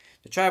you.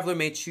 The traveler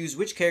may choose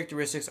which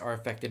characteristics are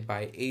affected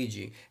by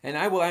aging. And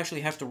I will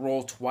actually have to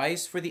roll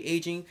twice for the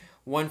aging.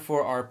 One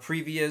for our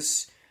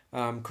previous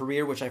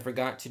career, which I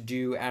forgot to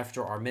do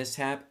after our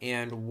mishap,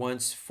 and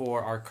once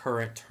for our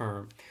current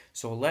term.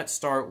 So let's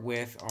start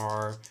with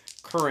our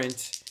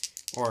current,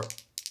 or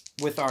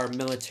with our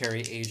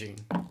military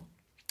aging.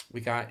 We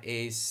got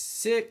a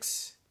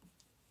 6,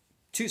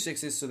 2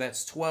 6s, so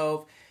that's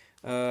 12.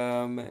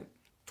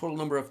 Total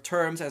number of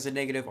terms as a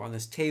negative on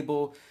this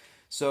table.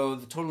 So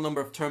the total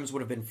number of terms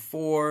would have been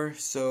 4,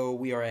 so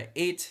we are at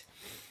 8.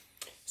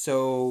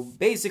 So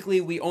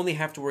basically, we only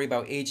have to worry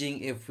about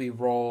aging if we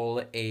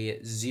roll a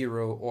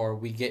 0 or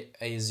we get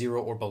a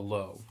 0 or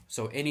below.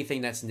 So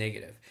anything that's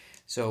negative.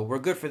 So we're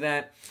good for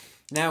that.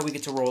 Now we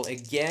get to roll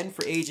again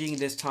for aging.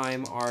 This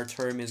time our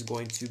term is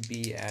going to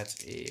be at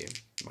a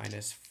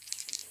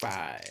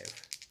 -5.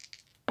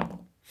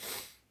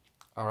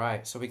 All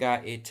right, so we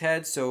got a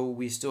TED, so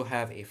we still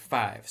have a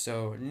 5.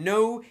 So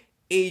no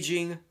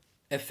aging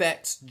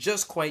effects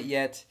just quite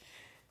yet.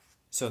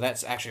 So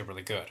that's actually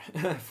really good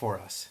for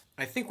us.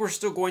 I think we're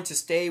still going to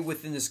stay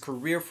within this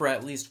career for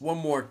at least one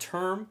more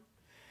term.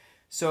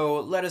 So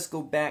let us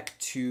go back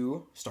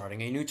to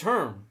starting a new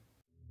term.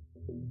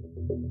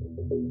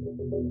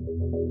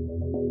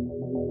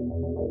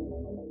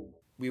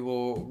 We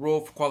will roll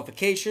for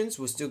qualifications.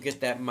 We'll still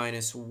get that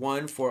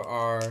 -1 for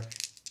our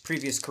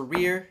previous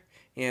career.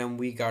 And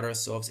we got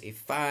ourselves a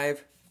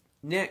 5.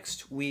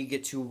 Next, we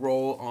get to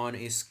roll on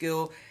a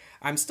skill.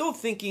 I'm still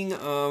thinking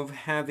of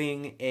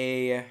having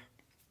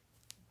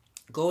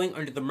going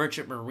under the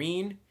Merchant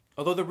Marine,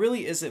 although there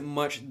really isn't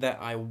much that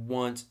I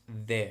want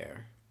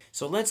there.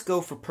 So let's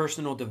go for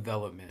personal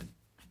development.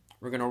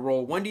 We're going to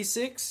roll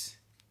 1d6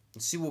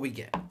 and see what we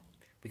get.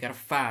 We got a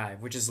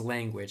 5, which is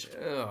language.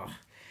 Ugh.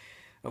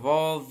 Of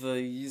all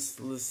the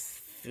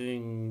useless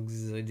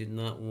things I did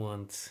not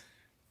want.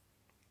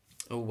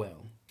 Oh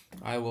well.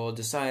 I will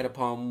decide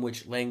upon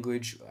which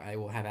language I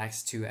will have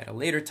access to at a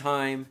later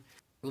time.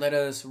 Let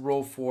us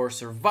roll for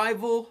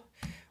survival.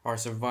 Our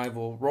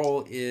survival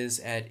roll is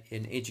at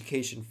an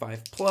education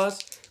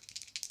 5+.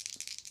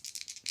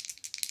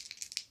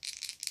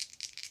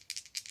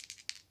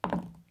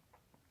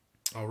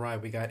 All right,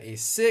 we got a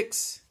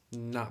 6,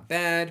 not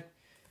bad.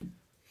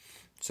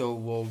 So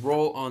we'll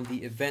roll on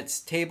the events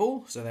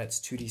table. So that's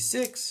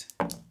 2d6.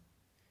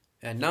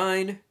 At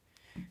 9,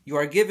 you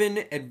are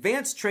given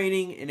advanced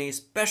training in a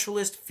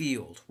specialist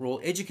field. Roll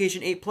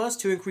education 8+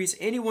 to increase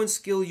any one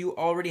skill you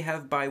already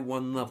have by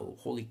 1 level.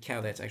 Holy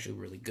cow, that's actually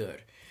really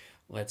good.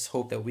 Let's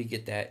hope that we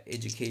get that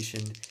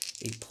education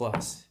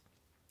 8+.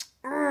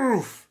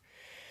 Oof.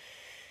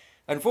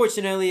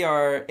 Unfortunately,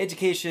 our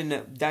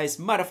education dice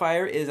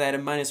modifier is at a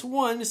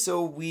 -1,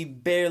 so we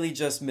barely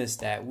just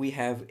missed that. We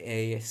have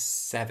a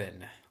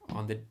 7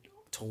 on the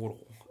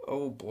total.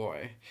 Oh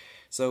boy.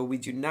 So we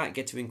do not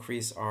get to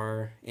increase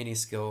our any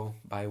skill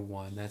by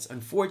 1. That's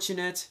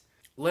unfortunate.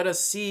 Let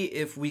us see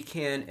if we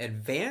can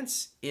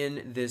advance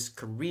in this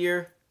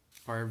career.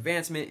 Our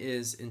advancement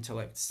is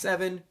intellect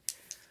 7.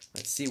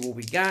 Let's see what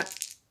we got.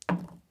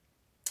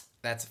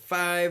 That's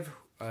 5.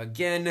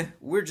 Again,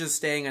 we're just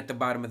staying at the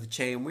bottom of the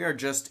chain. We are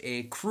just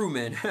a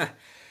crewman.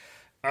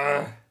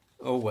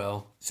 Oh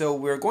well. So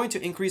we're going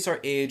to increase our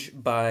age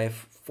by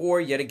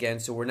 4 yet again.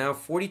 So we're now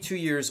 42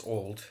 years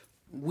old.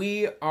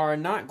 We are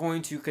not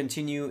going to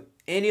continue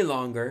any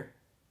longer.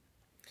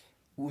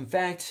 In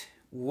fact,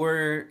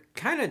 we're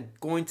kind of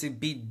going to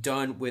be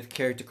done with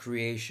character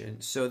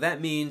creation. So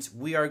that means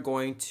we are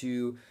going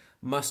to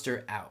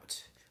muster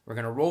out. We're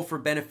going to roll for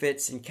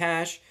benefits and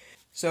cash.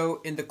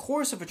 So in the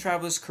course of a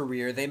traveler's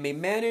career, they may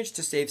manage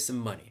to save some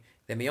money.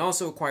 They may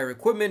also acquire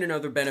equipment and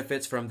other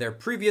benefits from their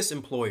previous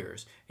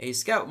employers. A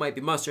scout might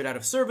be mustered out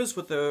of service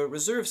with a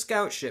reserve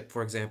scout ship,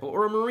 for example,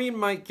 or a marine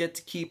might get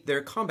to keep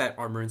their combat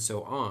armor and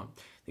so on.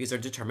 These are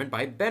determined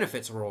by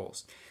benefits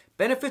rolls.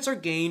 Benefits are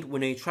gained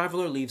when a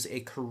traveler leaves a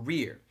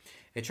career.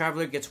 A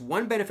traveler gets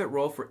 1 benefit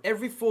roll for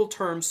every full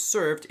term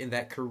served in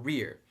that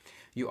career.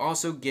 You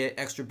also get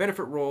extra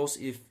benefit rolls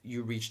if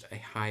you reached a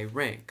high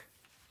rank.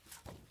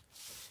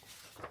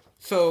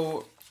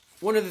 So,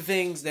 one of the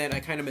things that I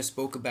kind of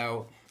misspoke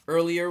about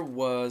earlier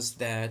was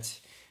that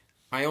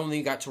I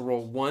only got to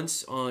roll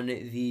once on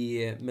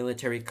the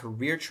military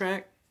career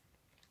track.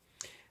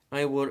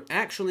 I would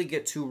actually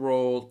get to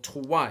roll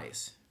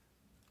twice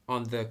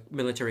on the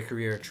military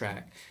career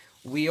track.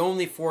 We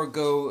only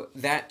forego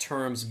that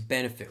term's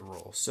benefit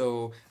roll.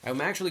 So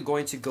I'm actually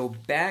going to go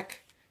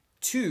back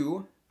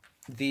to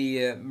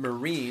the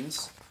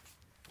Marines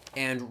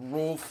and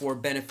roll for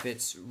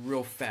benefits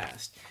real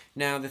fast.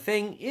 Now, the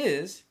thing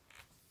is,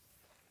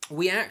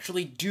 we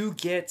actually do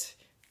get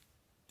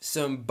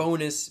some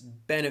bonus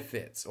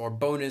benefits or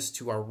bonus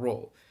to our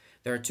roll.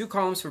 There are 2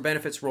 columns for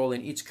benefits roll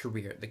in each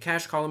career, the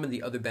cash column and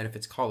the other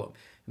benefits column.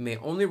 You may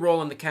only roll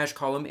on the cash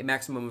column a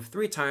maximum of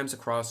 3 times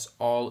across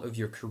all of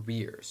your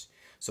careers.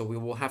 So we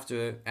will have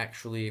to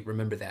actually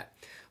remember that.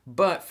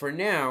 But for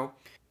now,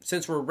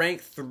 since we're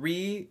rank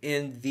 3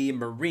 in the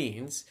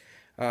Marines,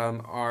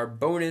 our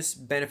bonus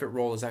benefit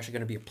roll is actually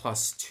going to be a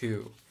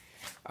 +2.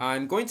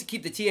 I'm going to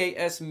keep the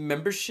TAS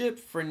membership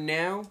for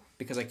now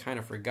because I kind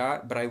of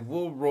forgot, but I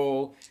will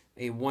roll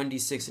a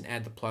 1d6 and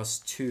add the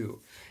 +2.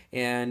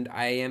 And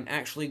I am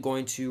actually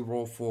going to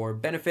roll for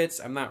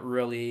benefits. I don't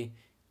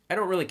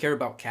really care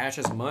about cash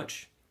as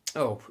much.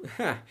 Oh,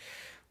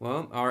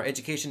 well, our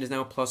education is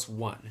now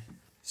 +1.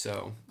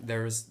 So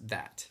there's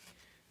that.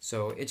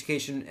 So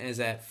education is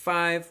at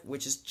 5,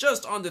 which is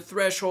just on the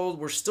threshold.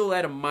 We're still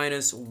at a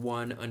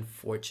 -1,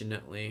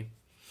 unfortunately.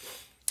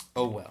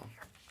 Oh well.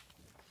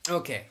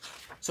 Okay,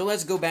 so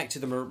let's go back to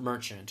the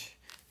merchant.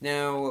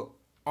 Now,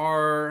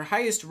 our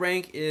highest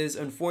rank is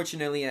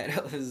unfortunately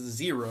at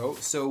 0,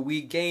 so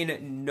we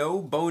gain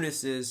no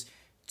bonuses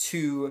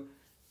to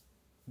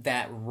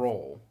that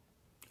roll.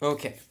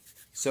 Okay,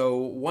 so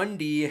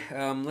 1D,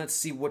 let's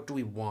see, what do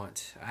we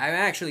want? I'm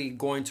actually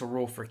going to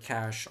roll for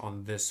cash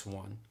on this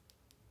one.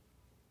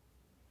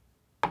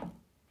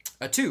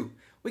 A 2.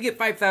 We get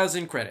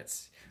 5,000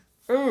 credits.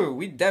 Oh,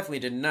 we definitely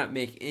did not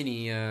make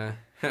any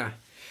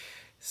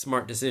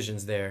smart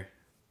decisions there.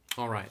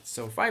 All right,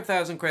 so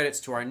 5,000 credits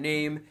to our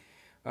name.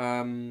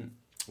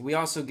 We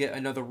also get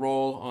another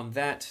roll on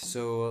that,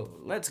 so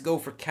let's go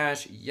for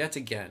cash yet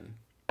again.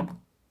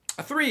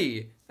 A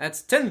 3.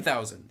 That's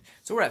 10,000.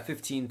 So we're at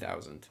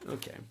 15,000.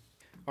 Okay.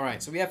 All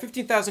right, so we have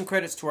 15,000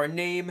 credits to our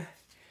name.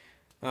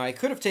 I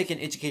could have taken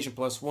education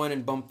 +1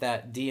 and bumped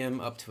that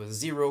DM up to a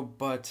 0,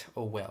 but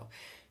oh well.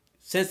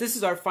 Since this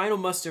is our final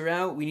muster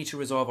out, we need to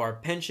resolve our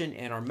pension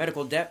and our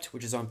medical debt,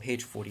 which is on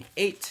page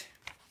 48.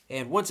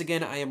 And once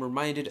again, I am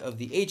reminded of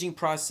the aging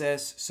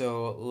process,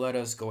 so let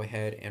us go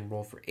ahead and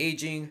roll for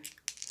aging.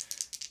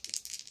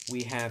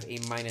 We have a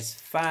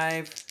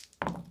 -5,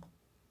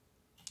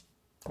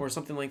 or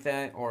something like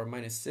that, or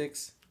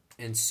 -6.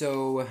 And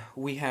so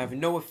we have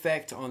no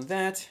effect on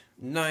that.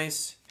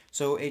 Nice.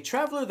 So a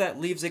traveler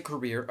that leaves a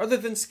career other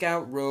than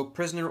scout, rogue,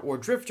 prisoner, or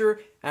drifter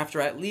after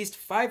at least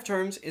 5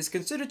 terms is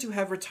considered to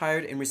have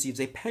retired and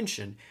receives a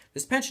pension.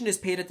 This pension is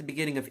paid at the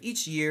beginning of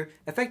each year,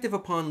 effective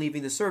upon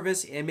leaving the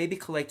service, and may be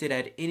collected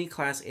at any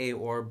Class A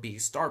or B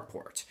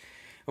starport.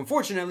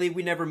 Unfortunately,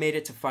 we never made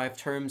it to 5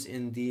 terms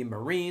in the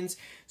Marines,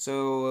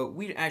 so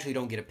we actually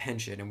don't get a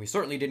pension, and we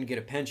certainly didn't get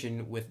a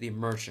pension with the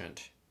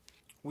merchant.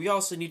 We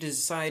also need to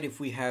decide if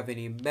we have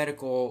any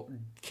medical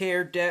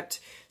care debt.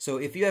 So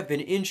if you have been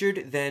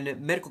injured, then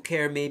medical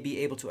care may be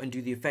able to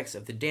undo the effects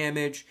of the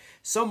damage.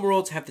 Some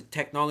worlds have the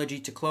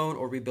technology to clone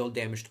or rebuild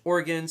damaged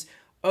organs.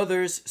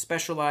 Others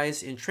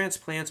specialize in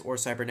transplants or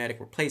cybernetic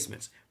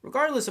replacements.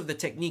 Regardless of the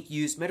technique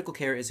used, medical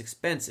care is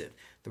expensive.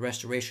 The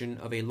restoration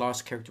of a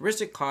lost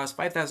characteristic costs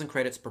 5,000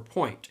 credits per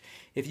point.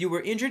 If you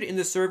were injured in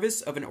the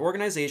service of an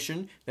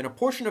organization, then a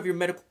portion of your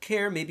medical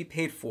care may be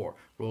paid for.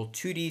 Roll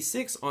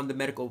 2d6 on the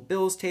medical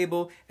bills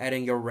table,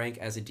 adding your rank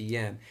as a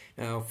DM.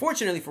 Now,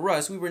 fortunately for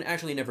us, we were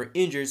actually never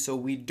injured, so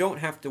we don't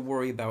have to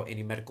worry about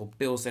any medical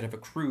bills that have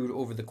accrued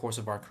over the course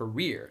of our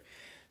career.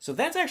 So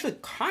that's actually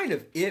kind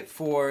of it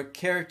for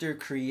character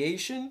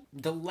creation.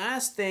 The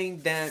last thing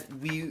that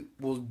we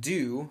will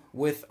do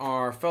with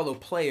our fellow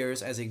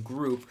players as a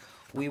group,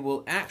 we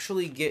will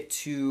actually get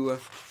to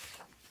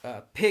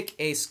pick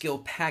a skill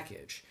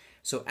package.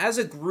 So as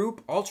a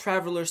group, all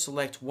travelers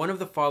select one of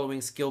the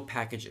following skill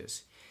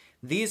packages.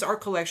 These are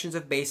collections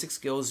of basic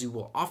skills you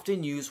will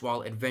often use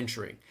while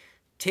adventuring.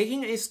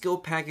 Taking a skill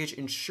package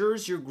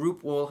ensures your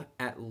group will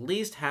at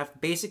least have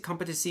basic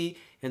competency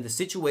in the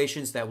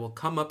situations that will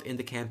come up in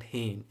the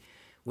campaign.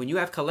 When you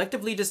have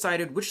collectively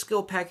decided which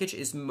skill package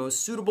is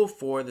most suitable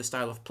for the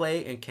style of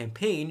play and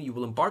campaign you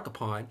will embark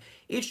upon,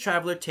 each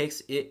traveler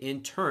takes it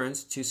in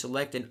turns to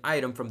select an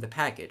item from the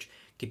package.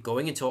 Keep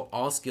going until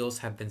all skills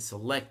have been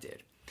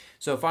selected.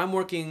 So if I'm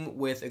working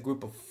with a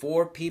group of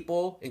 4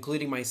 people,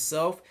 including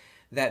myself,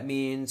 that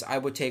means I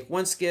would take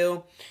one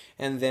skill,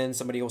 and then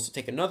somebody else will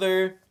take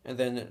another, and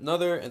then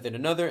another, and then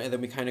another, and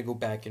then we kind of go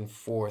back and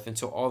forth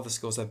until all the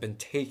skills have been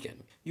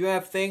taken. You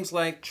have things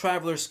like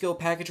Traveler Skill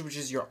Package, which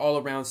is your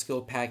all-around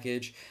skill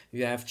package.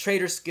 You have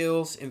Trader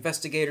Skills,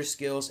 Investigator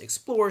Skills,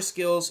 Explorer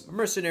Skills,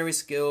 Mercenary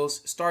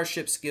Skills,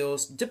 Starship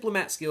Skills,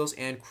 Diplomat Skills,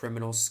 and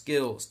Criminal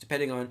Skills,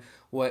 depending on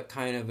what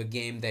kind of a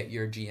game that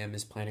your GM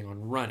is planning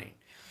on running.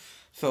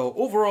 So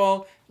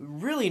overall,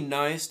 really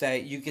nice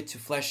that you get to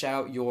flesh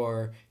out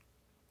your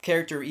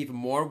character even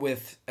more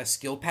with a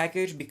skill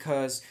package,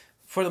 because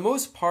for the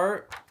most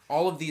part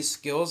all of these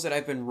skills that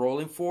I've been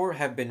rolling for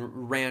have been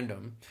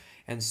random,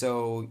 and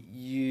so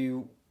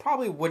you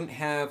probably wouldn't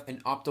have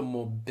an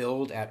optimal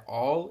build at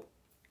all,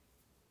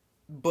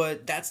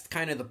 but that's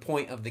kind of the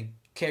point of the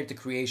character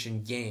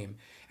creation game.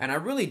 And I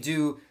really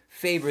do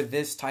favor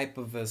this type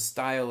of a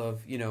style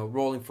of,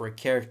 rolling for a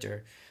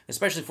character,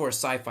 especially for a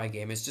sci-fi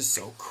game. It's just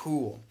so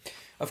cool.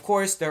 Of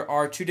course, there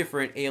are two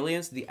different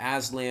aliens, the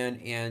Aslan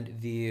and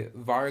the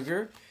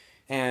Vargr.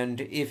 And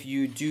if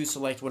you do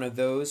select one of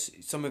those,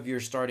 some of your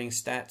starting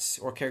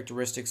stats or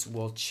characteristics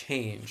will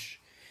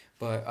change.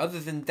 But other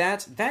than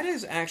that, that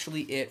is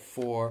actually it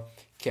for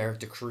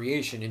character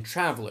creation in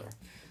Traveler.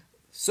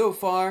 So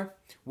far,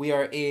 we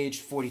are age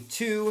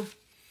 42.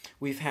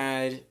 We've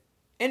had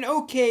an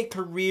okay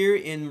career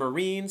in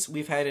Marines.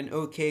 We've had an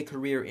okay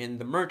career in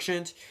the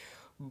Merchant.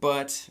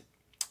 But,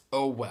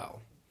 oh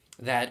well.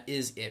 That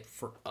is it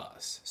for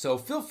us. So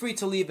feel free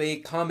to leave a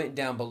comment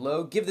down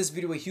below. Give this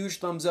video a huge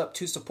thumbs up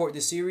to support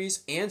the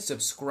series. And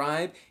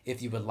subscribe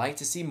if you would like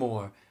to see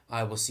more.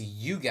 I will see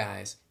you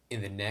guys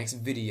in the next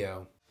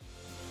video.